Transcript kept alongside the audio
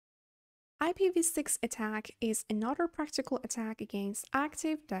IPv6 attack is another practical attack against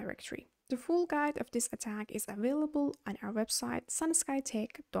Active Directory. The full guide of this attack is available on our website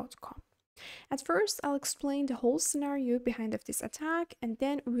sunskytech.com. At first, I'll explain the whole scenario behind of this attack, and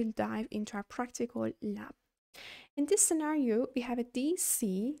then we'll dive into our practical lab. In this scenario, we have a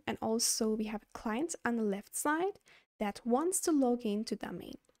DC and also we have a client on the left side that wants to log into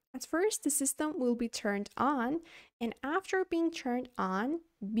domain. At first, the system will be turned on, and after being turned on,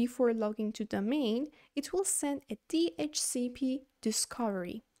 before logging to domain, it will send a DHCP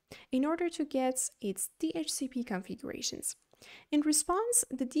discovery in order to get its DHCP configurations. In response,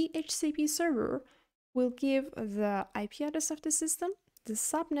 the DHCP server will give the IP address of the system, the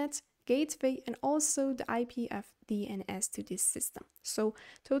subnet, gateway, and also the IP of DNS to this system. So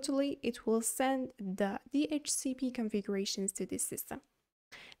totally, it will send the DHCP configurations to this system.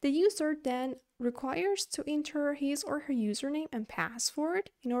 The user then requires to enter his or her username and password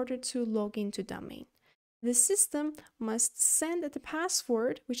in order to log into domain. The system must send the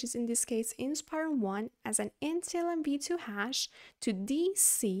password, which is in this case Inspire1, as an NTLMv2 hash to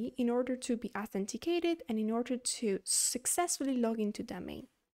DC in order to be authenticated and in order to successfully log into domain.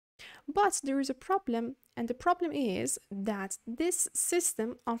 But there is a problem, and the problem is that this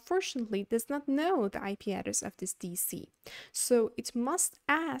system unfortunately does not know the IP address of this DC. So it must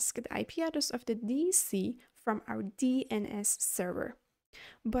ask the IP address of the DC from our DNS server.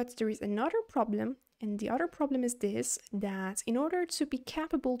 But there is another problem, and the other problem is this, that in order to be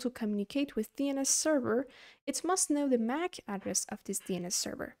capable to communicate with DNS server, it must know the MAC address of this DNS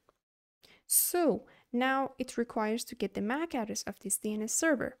server. So now it requires to get the MAC address of this DNS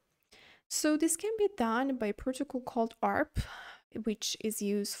server. So this can be done by a protocol called ARP, which is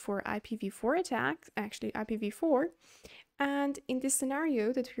used for IPv4 attacks, actually IPv4. And in this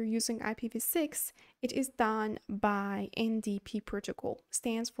scenario that we're using IPv6, it is done by NDP protocol,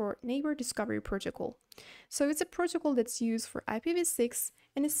 stands for Neighbor Discovery Protocol. So it's a protocol that's used for IPv6,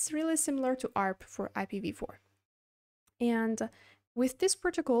 and it's really similar to ARP for IPv4. And with this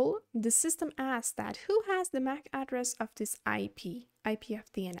protocol, the system asks that who has the MAC address of this IP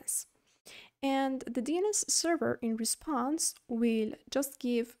of DNS. And the DNS server in response will just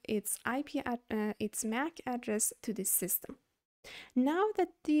give its its MAC address to this system. Now that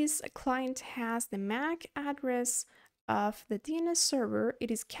this client has the MAC address of the DNS server, it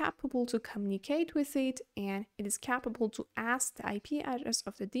is capable to communicate with it, and it is capable to ask the IP address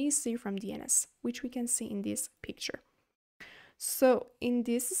of the DC from DNS, which we can see in this picture. So in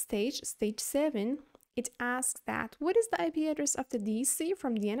this stage 7, it asks that what is the IP address of the DC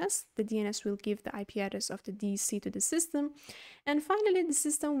from DNS? The DNS will give the IP address of the DC to the system. And finally, the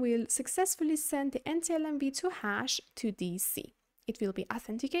system will successfully send the NTLMv2 hash to DC. It will be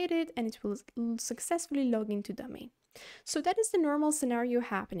authenticated and it will successfully log into domain. So that is the normal scenario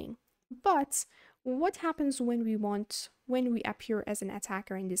happening. But what happens when we appear as an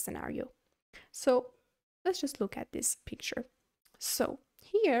attacker in this scenario? So let's just look at this picture. So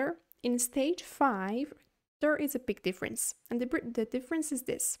here, in stage 5, there is a big difference, and the difference is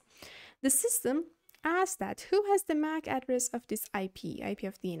this. The system asks that who has the MAC address of this IP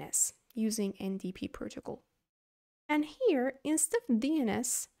of DNS, using NDP protocol. And here, instead of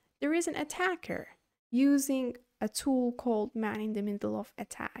DNS, there is an attacker using a tool called man in the middle of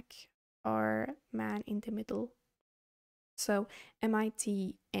attack, or man in the middle. So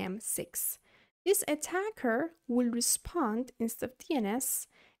MITM6. This attacker will respond instead of DNS,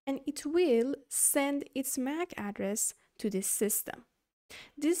 and it will send its MAC address to this system.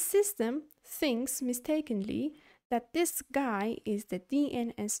 This system thinks mistakenly that this guy is the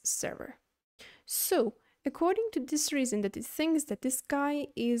DNS server. So, according to this reason that it thinks that this guy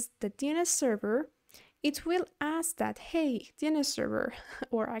is the DNS server, it will ask that, hey, DNS server,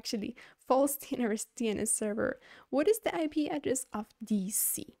 or actually false DNS server, what is the IP address of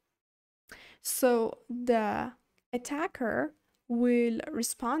DC? So the attacker will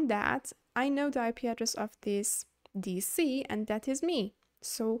respond that I know the IP address of this DC and that is me.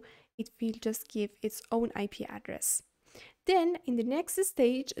 So it will just give its own IP address. Then in the next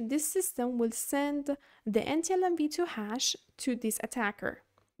stage, this system will send the NTLMv2 hash to this attacker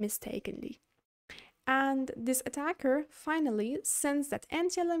mistakenly. And this attacker finally sends that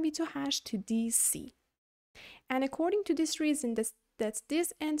NTLMv2 hash to DC. And according to this reason, that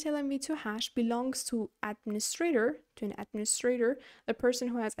this NTLMv2 hash belongs to an administrator, the person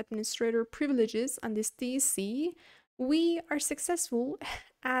who has administrator privileges on this DC, we are successful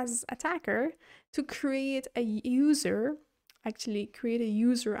as attacker to create a user, on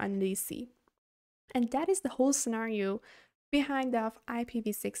DC. And that is the whole scenario behind the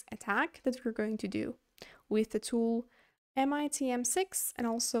IPv6 attack that we're going to do with the tool MITM6 and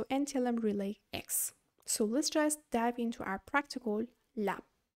also NTLMRELAYX. So let's just dive into our practical lab.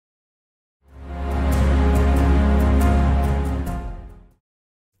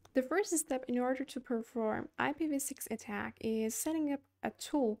 The first step in order to perform IPv6 attack is setting up a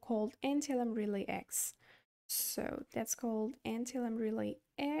tool called NTLMRELAYX. So that's called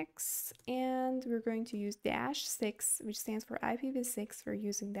NTLMRELAYX, and we're going to use -6, which stands for IPv6. We're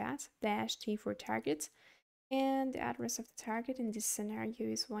using that, -T for target, and the address of the target in this scenario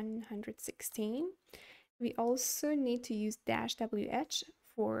is 116. We also need to use -WH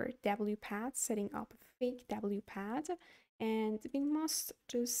for WPAT, setting up a fake WPAT, and we must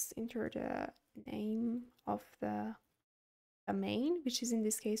just enter the name of the domain, which is in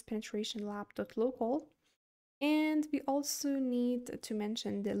this case penetrationlab.local. And we also need to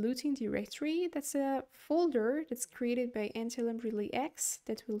mention the looting directory. That's a folder that's created by NTLMRELAYX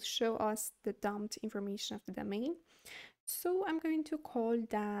that will show us the dumped information of the domain. So I'm going to call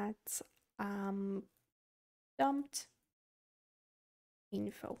that dumped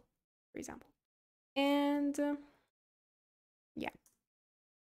info, for example. And yeah.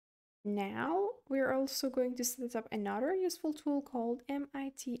 Now we're also going to set up another useful tool called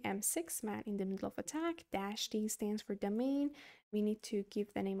MITM6 man in the middle of attack. -D stands for domain. We need to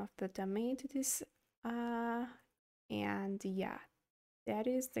give the name of the domain to this. And yeah, that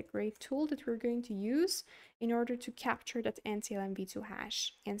is the great tool that we're going to use in order to capture that NTLM-v2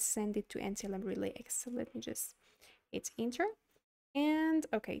 hash and send it to NTLMRELAYX. So let me just hit enter. And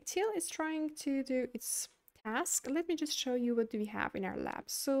okay, Till is trying to do its task. Let me just show you what do we have in our lab.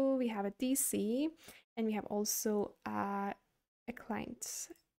 So we have a DC, and we have also a client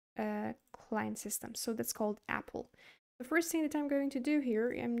system. So that's called Apple. The first thing that I'm going to do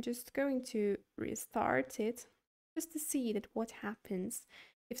here, I'm just going to restart it just to see that what happens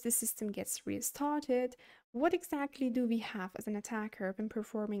if the system gets restarted. What exactly do we have as an attacker when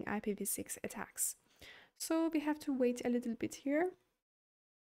performing IPv6 attacks? So we have to wait a little bit here.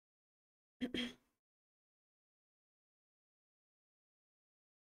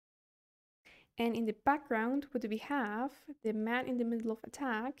 And in the background, what do we have? The man in the middle of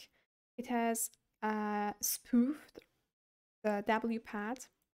attack. It has spoofed the WPAT.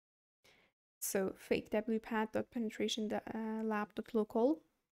 So fake WPAT.penetration.lab.local.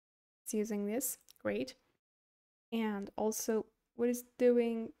 It's using this. Great. And also what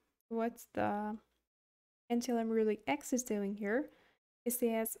the NTLMRELAYX is doing here is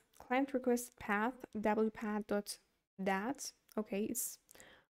says client request path WPAT.dat. Okay, it's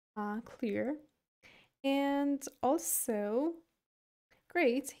clear. And also,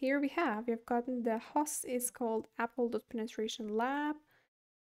 great, here we've gotten the host is called apple.penetrationlab.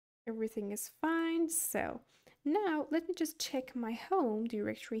 Everything is fine. So now let me just check my home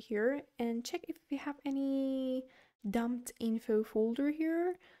directory here and check if we have any dumped info folder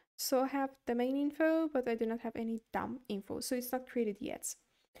here. So I have the main info, but I do not have any dump info, so it's not created yet.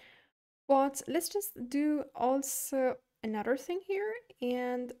 But let's just do also another thing here,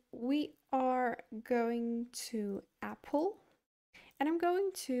 and we are going to Apple, and I'm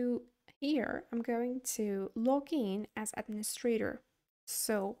going to log in as administrator.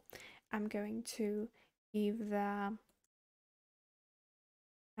 So I'm going to give the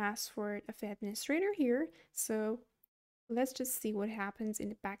password of the administrator here. So let's just see what happens in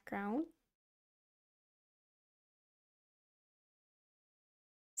the background.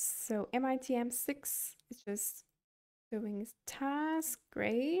 So MITM6 is just doing its task.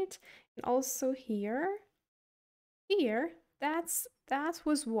 Great. And also here, that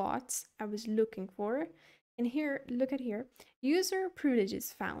was what I was looking for. And here, look at here, user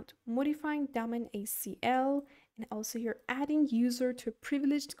privileges found, modifying domain ACL, and also you're adding user to a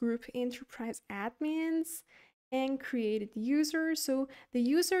privileged group enterprise admins and created user. So the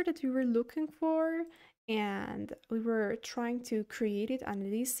user that we were looking for and we were trying to create it on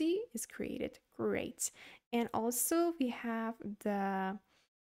DC is created. Great. And also we have the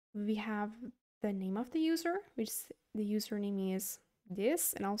name of the user, which the username is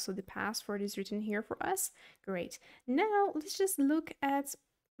this, and also the password is written here for us. Great. Now let's just look at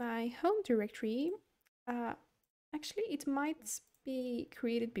my home directory. Actually, it might be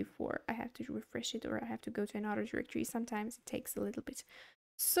created before. I have to refresh it, or I have to go to another directory. Sometimes it takes a little bit.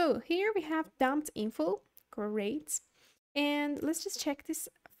 So here we have dumped info. Great. And let's just check this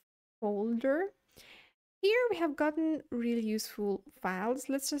folder. Here we have gotten really useful files.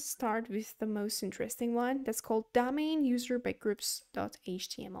 Let's just start with the most interesting one. That's called domain user by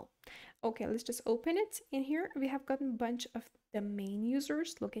groups.html. Okay, let's just open it. In here we have gotten a bunch of domain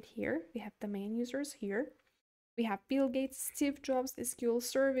users. Look at here. We have domain users here. We have Bill Gates, Steve Jobs, SQL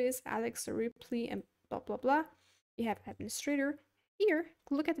Service, Alex Ripley, and blah, blah, blah. we have administrator. Here,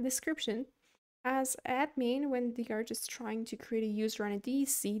 look at the description. As admin, when they are just trying to create a user on a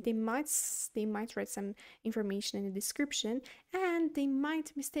DC, they might write some information in the description, and they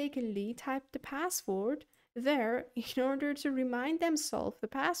might mistakenly type the password there in order to remind themselves the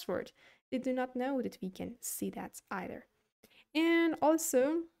password. They do not know that we can see that either. And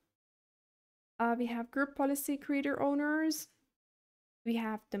also, we have group policy creator owners. We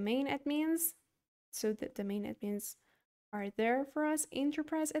have domain admins, so that domain admins are there for us.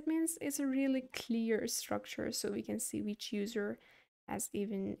 Enterprise admins is a really clear structure, so we can see which user is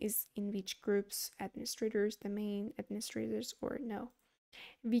in which groups, administrators, domain administrators, or no.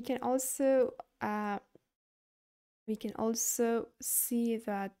 We can also see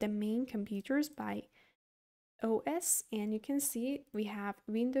the domain computers by OS, and you can see we have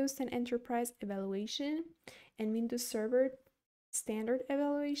Windows 10 Enterprise evaluation and Windows Server standard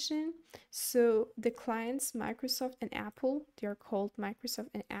evaluation. So the clients, Microsoft and Apple, they are called Microsoft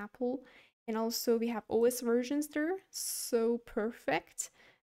and Apple. And also we have OS versions there, so perfect.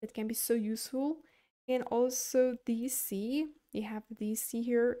 It can be so useful. And also DC, you have DC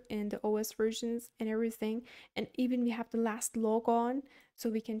here and the OS versions and everything. And even we have the last logon, so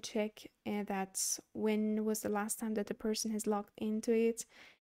we can check that when was the last time that the person has logged into it.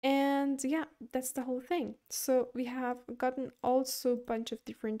 And yeah, that's the whole thing. So we have gotten also a bunch of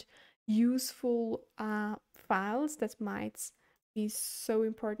different useful files that might be so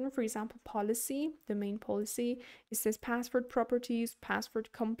important. For example, policy, the main policy. It says password properties,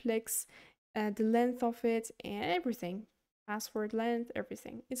 password complex, the length of it, and everything. Password length,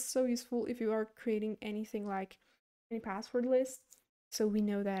 everything. It's so useful if you are creating anything like any password list. So we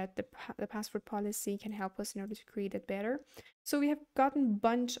know that the password policy can help us in order to create it better. So we have gotten a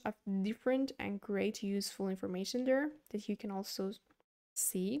bunch of different and great useful information there that you can also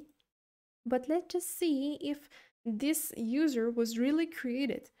see. But let's just see if this user was really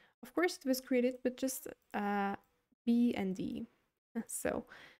created. Of course it was created, but just B and D. So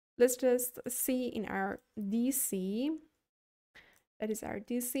let's just see in our DC. That is our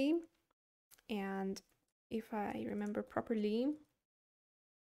DC. And if I remember properly,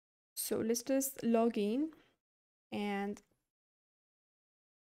 so let's just log in and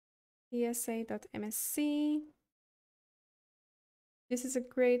esa.msc. This is a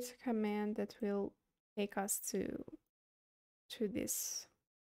great command that will take us to this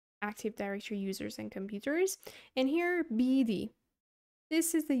Active Directory users and computers. And here, BD.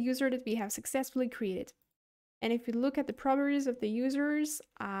 This is the user that we have successfully created. And if you look at the properties of the users,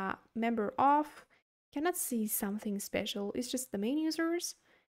 member of, cannot see something special. It's just the main users.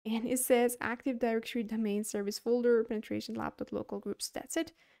 And it says Active Directory domain service folder, penetration lab.local groups. That's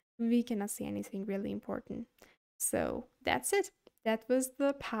it. We cannot see anything really important. So that's it. That was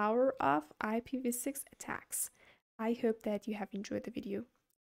the power of IPv6 attacks. I hope that you have enjoyed the video.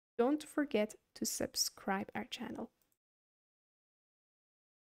 Don't forget to subscribe our channel.